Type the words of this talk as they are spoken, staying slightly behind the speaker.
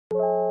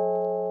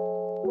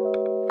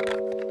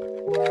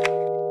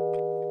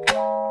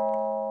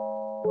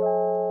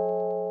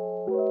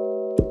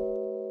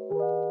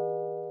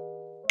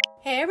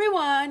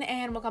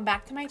welcome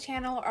back to my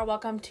channel, or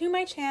welcome to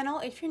my channel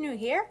if you're new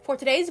here. For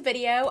today's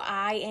video,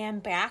 I am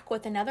back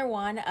with another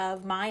one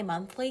of my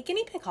monthly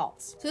guinea pig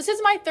hauls. So this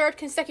is my third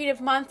consecutive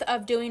month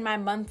of doing my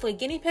monthly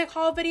guinea pig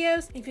haul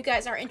videos. If you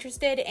guys are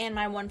interested in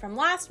my one from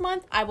last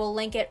month, I will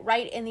link it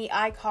right in the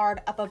iCard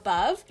up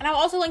above. And I'll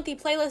also link the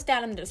playlist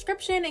down in the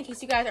description in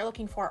case you guys are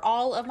looking for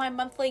all of my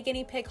monthly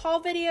guinea pig haul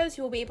videos.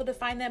 You will be able to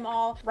find them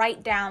all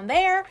right down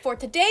there. For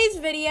today's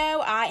video,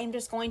 I am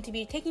just going to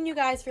be taking you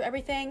guys through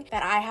everything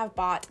that I have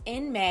bought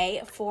in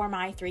May for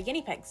my 3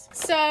 guinea pigs.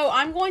 So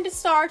I'm going to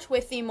start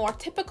with the more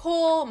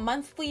typical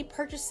monthly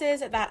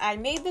purchases that I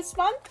made this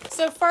month.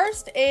 So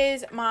first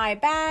is my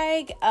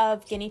bag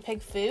of guinea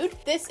pig food.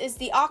 This is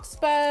the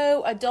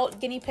Oxbow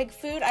adult guinea pig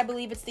food. I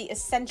believe it's the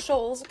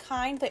essentials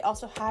kind. They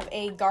also have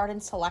a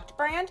Garden Select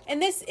brand. And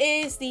this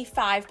is the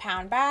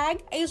 5-pound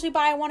bag. I usually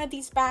buy one of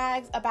these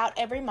bags about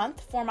every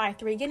month for my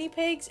 3 guinea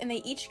pigs, and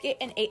they each get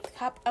an 1/8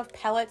 cup of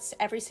pellets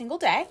every single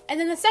day. And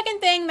then the second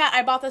thing that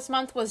I bought this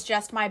month was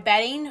just my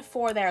bedding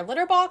for their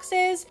litter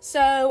boxes.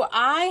 So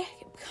I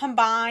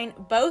combine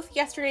both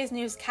Yesterday's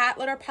News cat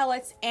litter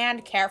pellets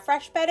and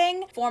Carefresh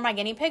bedding for my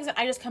guinea pigs, and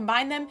I just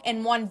combine them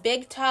in one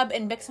big tub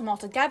and mix them all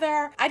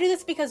together. I do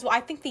this because I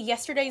think the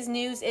Yesterday's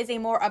News is a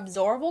more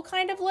absorbable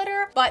kind of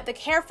litter, but the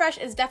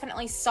Carefresh is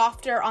definitely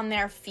softer on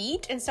their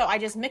feet, and so I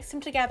just mix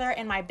them together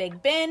in my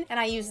big bin, and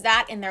I use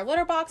that in their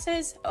litter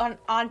boxes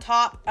on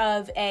top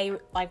of a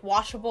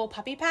washable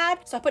puppy pad.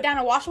 So I put down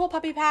a washable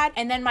puppy pad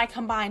and then my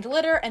combined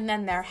litter and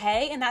then their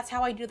hay, and that's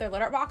how I do their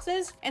litter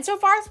boxes. And so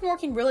far it's been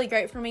working really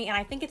great for me, and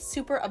I think it's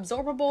super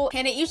absorbable,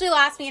 and it usually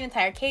lasts me an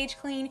entire cage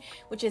clean,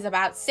 which is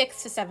about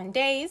 6 to 7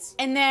 days.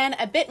 And then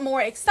a bit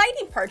more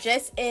exciting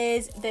purchase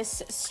is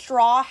this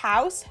straw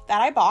house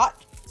that I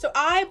bought. So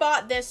I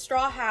bought this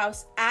straw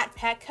house at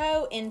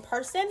Petco in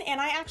person, and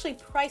I actually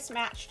price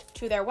matched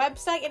to their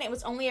website, and it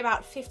was only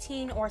about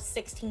 $15 or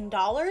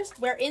 $16,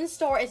 where in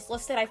store it's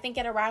listed I think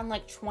at around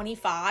like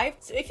 $25.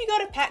 So if you go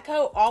to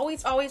Petco,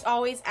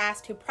 always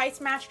ask to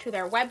price match to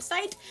their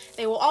website.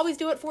 They will always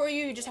do it for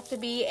you. You just have to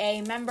be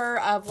a member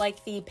of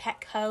like the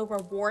Petco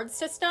reward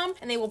system,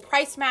 and they will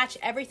price match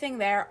everything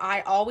there.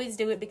 I always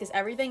do it because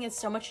everything is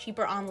so much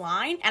cheaper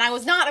online, and I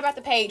was not about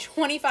to pay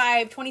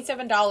 $25,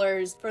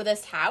 $27 for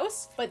this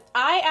house. But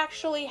I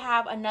actually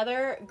have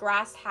another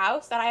grass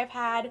house that I've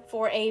had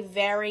for a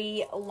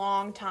very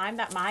long time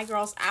that my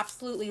girls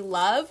absolutely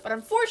love. But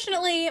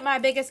unfortunately, my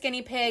biggest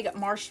guinea pig,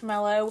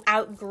 Marshmallow,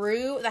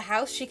 outgrew the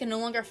house. She can no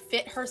longer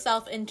fit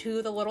herself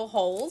into the little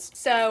holes.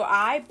 So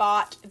I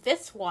bought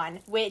this one,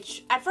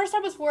 which at first I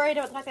was worried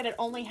about the fact that it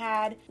only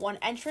had one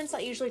entrance. I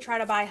usually try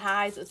to buy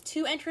hides with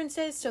 2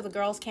 entrances so the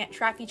girls can't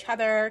trap each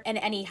other in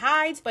any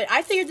hides. But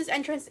I figured this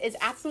entrance is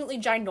absolutely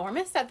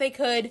ginormous, that they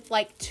could,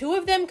 2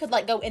 of them could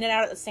go in and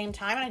out at the same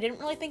time, and I didn't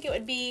really think it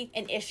would be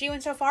an issue,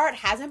 and so far it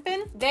hasn't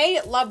been.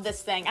 They love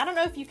this thing. I don't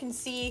know if you can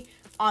see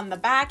on the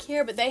back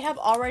here, but they have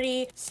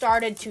already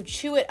started to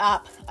chew it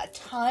up a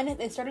ton.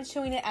 They started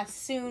chewing it as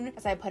soon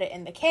as I put it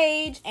in the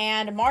cage,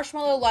 and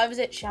Marshmallow loves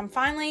it. I'm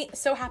finally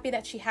so happy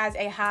that she has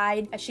a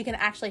hide that she can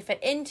actually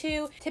fit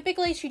into.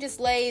 Typically she just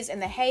lays in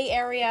the hay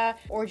area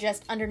or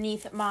just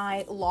underneath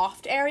my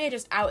loft area,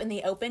 just out in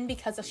the open,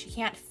 because she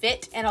can't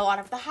fit in a lot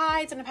of the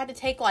hides. And I've had to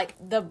take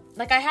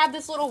I have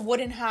this little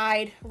wooden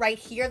hide right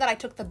here that I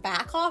took the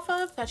back off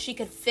of so that she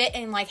could fit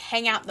and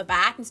hang out the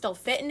back and still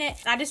fit in it.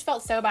 And I just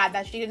felt so bad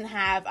that she didn't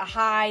have a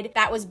hide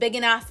that was big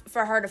enough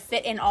for her to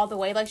fit in all the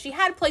way. She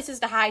had places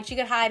to hide. She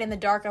could hide in the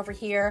dark over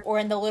here, or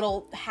in the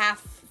little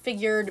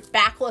half-figured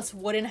backless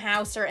wooden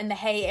house, or in the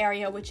hay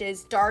area, which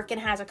is dark and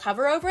has a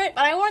cover over it.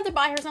 But I wanted to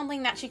buy her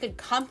something that she could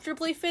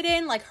comfortably fit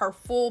in, her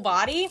full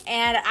body.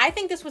 And I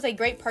think this was a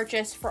great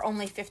purchase for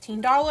only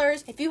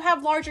 $15. If you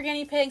have larger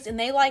guinea pigs and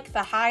they like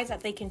the hides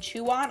that they can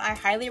chew on, I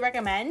highly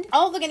recommend.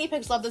 All of the guinea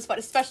pigs love this, but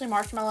especially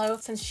Marshmallow,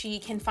 since she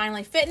can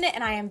finally fit in it,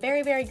 and I am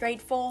very, very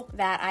grateful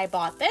that I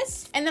bought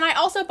this. And then I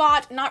also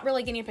bought not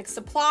really guinea pig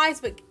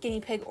supplies, but guinea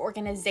pig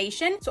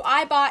organization. So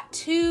I bought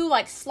 2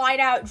 slide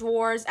out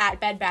drawers at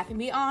Bed Bath &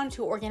 Beyond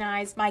to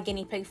organize my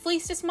guinea pig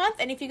fleece this month.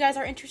 And if you guys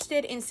are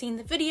interested in seeing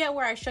the video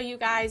where I show you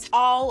guys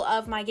all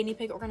of my guinea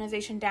pig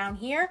organization down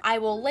here, I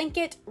will link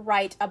it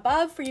right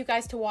above for you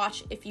guys to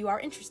watch if you are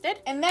interested.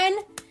 And then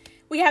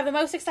we have the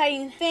most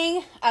exciting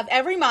thing of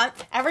every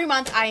month. Every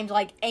month I'm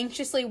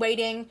anxiously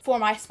waiting for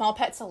my Small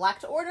Pet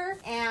Select order.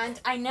 And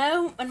I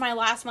know in my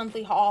last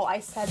monthly haul I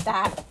said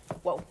that,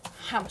 whoa,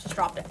 I almost just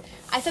dropped it.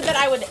 I said that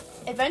I would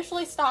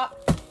eventually stop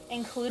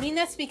including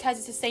this because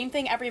it's the same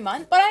thing every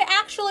month, but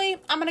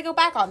I'm gonna go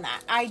back on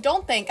that. I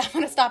don't think I'm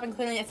gonna stop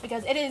including this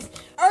because it is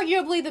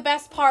arguably the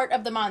best part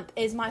of the month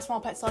is my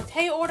Small Pet Select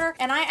hay order,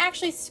 and I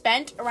actually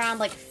spent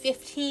around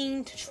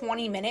 15 to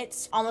 20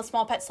 minutes on the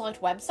Small Pet Select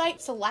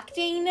website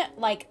selecting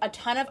a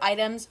ton of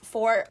items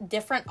for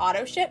different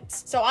auto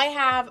ships. So I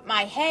have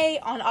my hay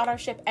on auto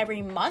ship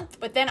every month,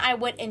 but then I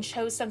went and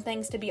chose some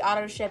things to be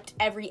auto shipped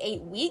every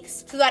 8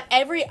 weeks, so that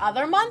every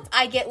other month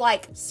I get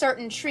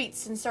certain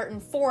treats and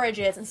certain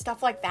forages and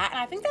stuff like that. And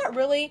I think that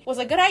really was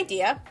a good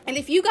idea. And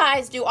if you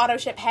guys do auto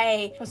ship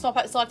hay from Small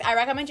Pet Select, I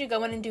recommend you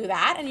go in and do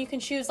that. And you can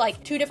choose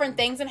like 2 different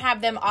things and have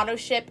them auto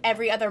ship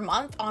every other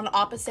month on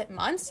opposite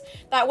months.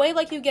 That way,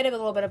 like, you get a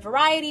little bit of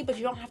variety, but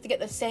you don't have to get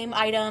the same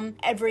item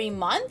every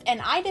month.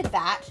 And I did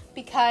that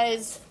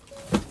because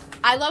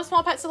I love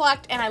Small Pet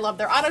Select and I love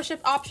their auto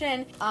ship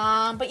option.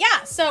 But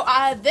yeah, so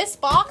this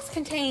box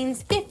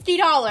contains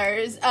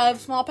 $50 of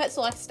Small Pet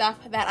Select stuff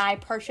that I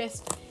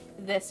purchased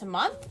this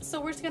month. So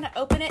we're just gonna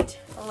open it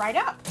right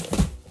up.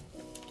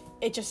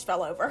 It just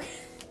fell over.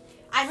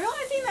 I'm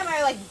realizing that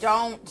I like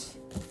don't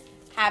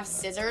have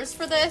scissors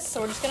for this,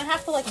 so we're just gonna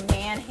have to like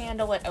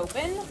manhandle it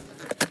open.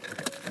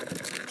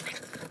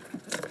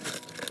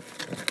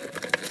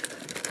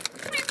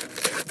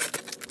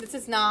 This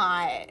is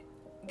not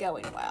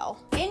going well.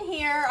 In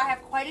here, I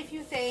have quite a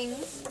few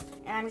things,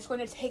 and I'm just going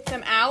to take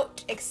them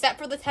out, except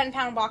for the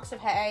 10-pound box of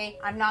hay.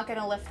 I'm not going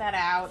to lift that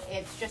out.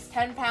 It's just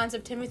 10 pounds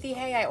of Timothy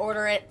hay. I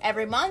order it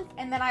every month.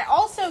 And then I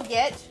also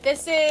get,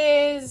 this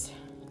is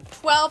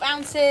 12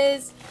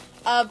 ounces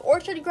of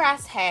orchard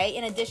grass hay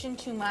in addition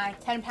to my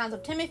 10 pounds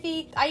of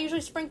Timothy. I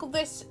usually sprinkle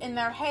this in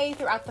their hay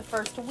throughout the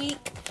first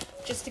week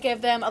just to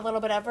give them a little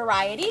bit of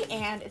variety,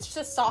 and it's just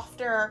a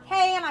softer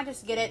hay, and I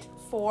just get it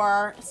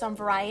for some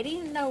variety.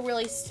 No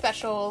really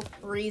special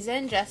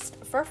reason,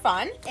 just for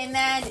fun. And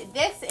then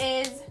this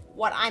is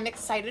what I'm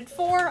excited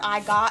for. I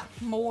got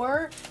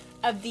more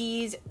of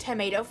these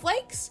tomato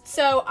flakes.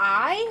 So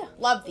I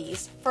love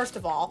these, first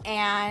of all,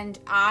 and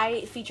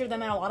I feature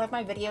them in a lot of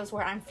my videos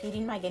where I'm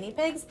feeding my guinea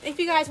pigs. If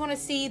you guys want to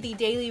see the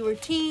daily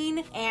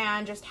routine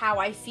and just how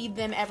I feed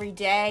them every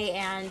day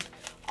and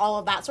all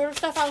of that sort of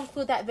stuff, I'll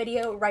include that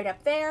video right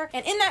up there.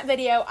 And in that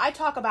video, I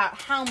talk about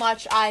how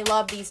much I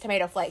love these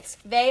tomato flakes.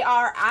 They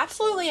are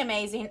absolutely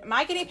amazing.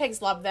 My guinea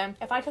pigs love them.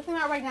 If I took them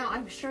out right now,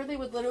 I'm sure they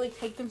would literally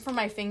take them from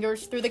my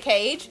fingers through the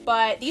cage,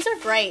 but these are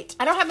great.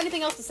 I don't have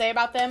anything else to say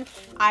about them.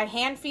 I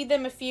hand feed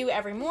them a few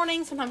every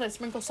morning. Sometimes I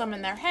sprinkle some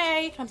in their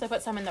hay. Sometimes I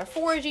put some in their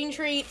foraging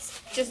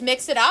treats. Just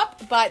mix it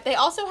up, but they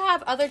also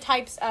have other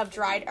types of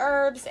dried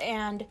herbs,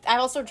 and I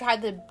also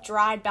tried the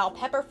dried bell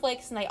pepper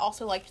flakes, and they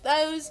also liked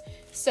those.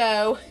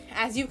 So,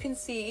 as you can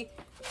see,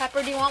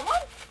 Pepper, do you want one?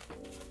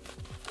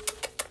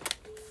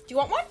 Do you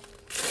want one?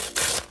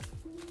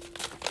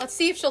 Let's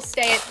see if she'll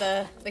stay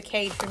at the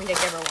cage for me to give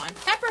her one.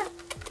 Pepper!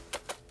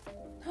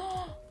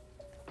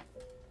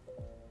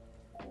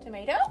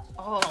 Tomato?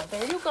 Oh,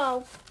 there you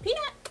go.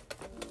 Peanut!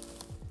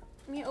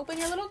 Let me open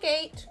your little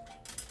gate.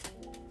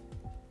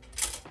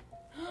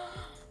 Oh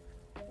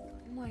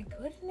my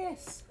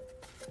goodness.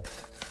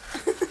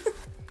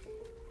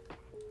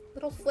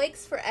 Little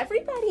flakes for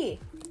everybody.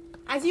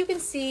 As you can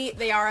see,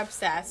 they are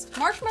obsessed.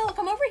 Marshmallow,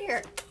 come over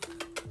here.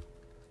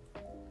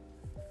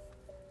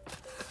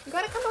 You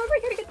gotta come over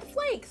here to get the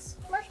flakes.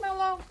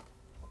 Marshmallow,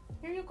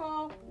 here you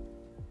go.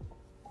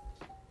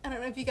 I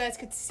don't know if you guys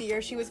could see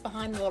her. She was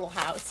behind the little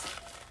house.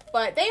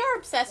 But they are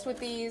obsessed with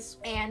these,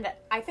 and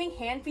I think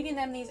hand feeding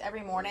them these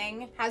every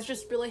morning has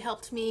just really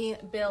helped me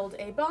build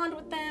a bond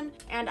with them.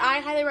 And I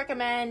highly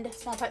recommend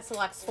Small Pet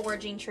Select's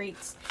foraging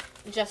treats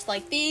just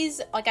like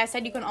these. Like I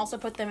said, you can also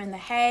put them in the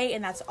hay,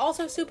 and that's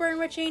also super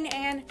enriching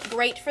and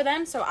great for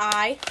them, so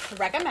I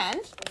recommend.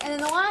 And then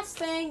the last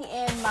thing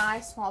in my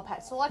Small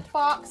Pet Select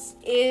box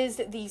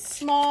is the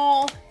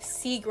small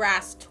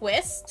seagrass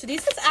twist. So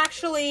these is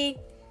actually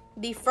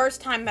the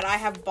first time that I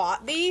have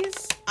bought these.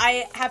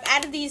 I have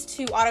added these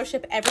to auto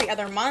ship every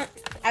other month,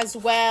 as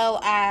well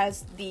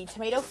as the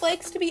tomato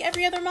flakes to be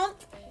every other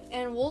month.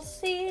 And we'll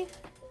see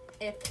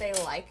if they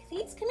like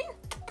these. Come here.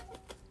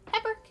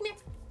 Pepper, come here.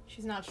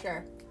 She's not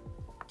sure.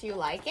 Do you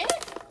like it?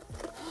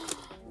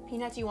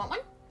 Peanut, do you want one?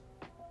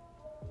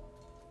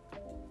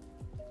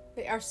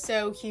 They are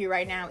so cute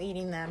right now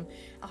eating them.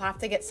 I'll have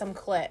to get some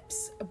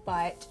clips,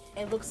 but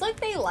it looks like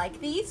they like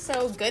these,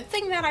 so good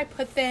thing that I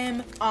put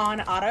them on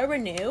auto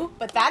renew.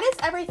 But that is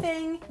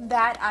everything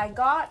that I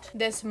got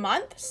this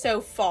month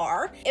so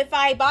far. If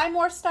I buy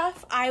more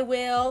stuff, I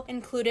will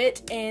include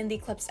it in the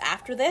clips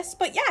after this.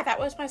 But yeah, that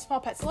was my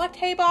Small Pet Select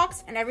hay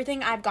box and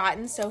everything I've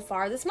gotten so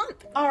far this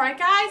month. All right,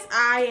 guys,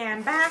 I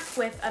am back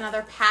with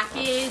another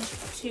package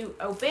to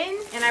open,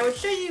 and I would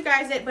show you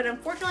guys it, but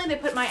unfortunately they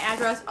put my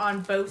address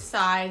on both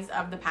sides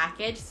of the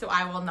package, so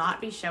I will not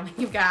be showing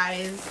you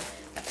guys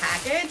the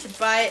package.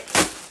 But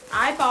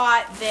I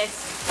bought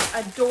this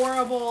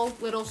adorable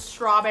little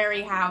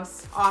strawberry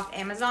house off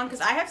Amazon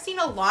because I have seen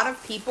a lot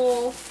of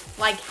people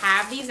like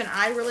have these, and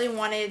I really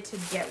wanted to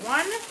get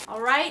one.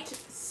 All right,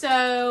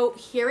 so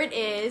here it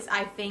is.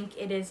 I think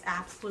it is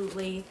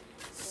absolutely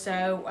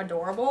so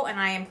adorable, and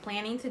I am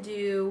planning to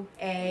do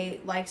a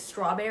like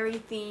strawberry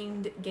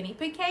themed guinea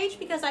pig cage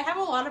because I have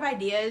a lot of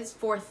ideas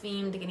for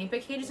themed guinea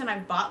pig cages, and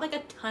I've bought like a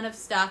ton of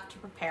stuff to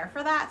prepare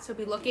for that, so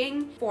be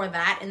looking for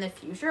that in the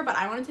future. But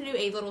I wanted to do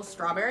a little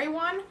strawberry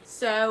one,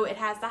 so it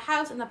has the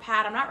house and the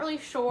pad. I'm not really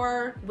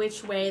sure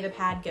which way the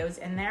pad goes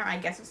in there. I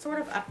guess it's sort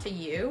of up to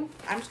you.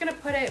 I'm just gonna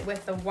put it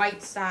with the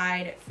white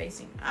side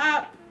facing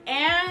up.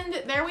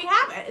 And there we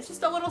have it. It's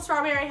just a little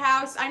strawberry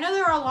house. I know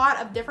there are a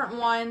lot of different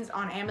ones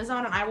on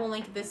Amazon, and I will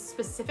link this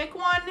specific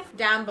one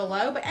down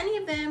below, but any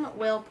of them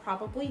will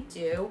probably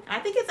do. And I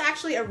think it's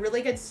actually a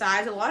really good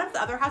size. A lot of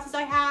the other houses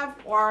I have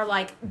are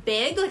like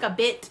big, like a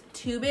bit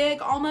too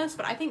big almost,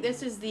 but I think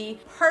this is the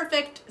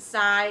perfect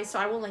size, so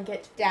I will link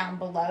it down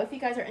below if you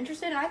guys are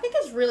interested. And I think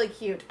it's really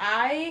cute.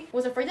 I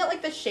was afraid that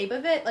like the shape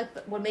of it like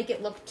would make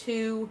it look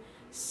too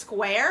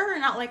square,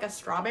 not like a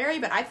strawberry,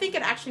 but I think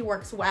it actually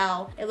works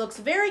well. It looks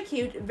very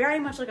cute, very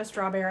much like a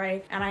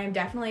strawberry, and I am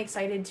definitely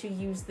excited to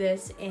use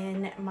this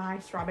in my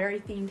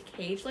strawberry themed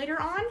cage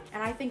later on,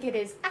 and I think it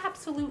is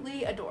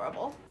absolutely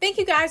adorable. Thank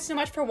you guys so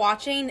much for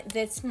watching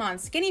this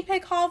month's guinea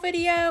pig haul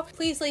video.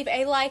 Please leave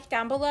a like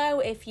down below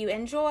if you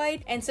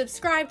enjoyed, and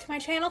subscribe to my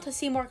channel to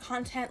see more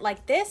content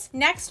like this.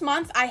 Next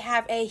month I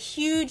have a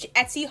huge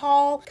Etsy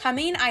haul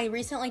coming. I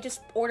recently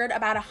just ordered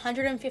about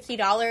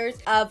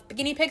 $150 of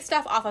guinea pig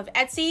stuff off of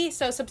Etsy,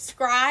 so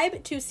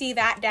subscribe to see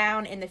that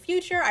down in the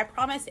future. I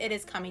promise it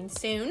is coming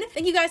soon.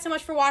 Thank you guys so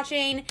much for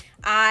watching.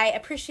 I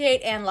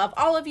appreciate and love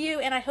all of you,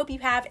 and I hope you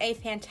have a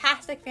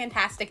fantastic,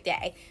 fantastic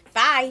day.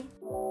 Bye.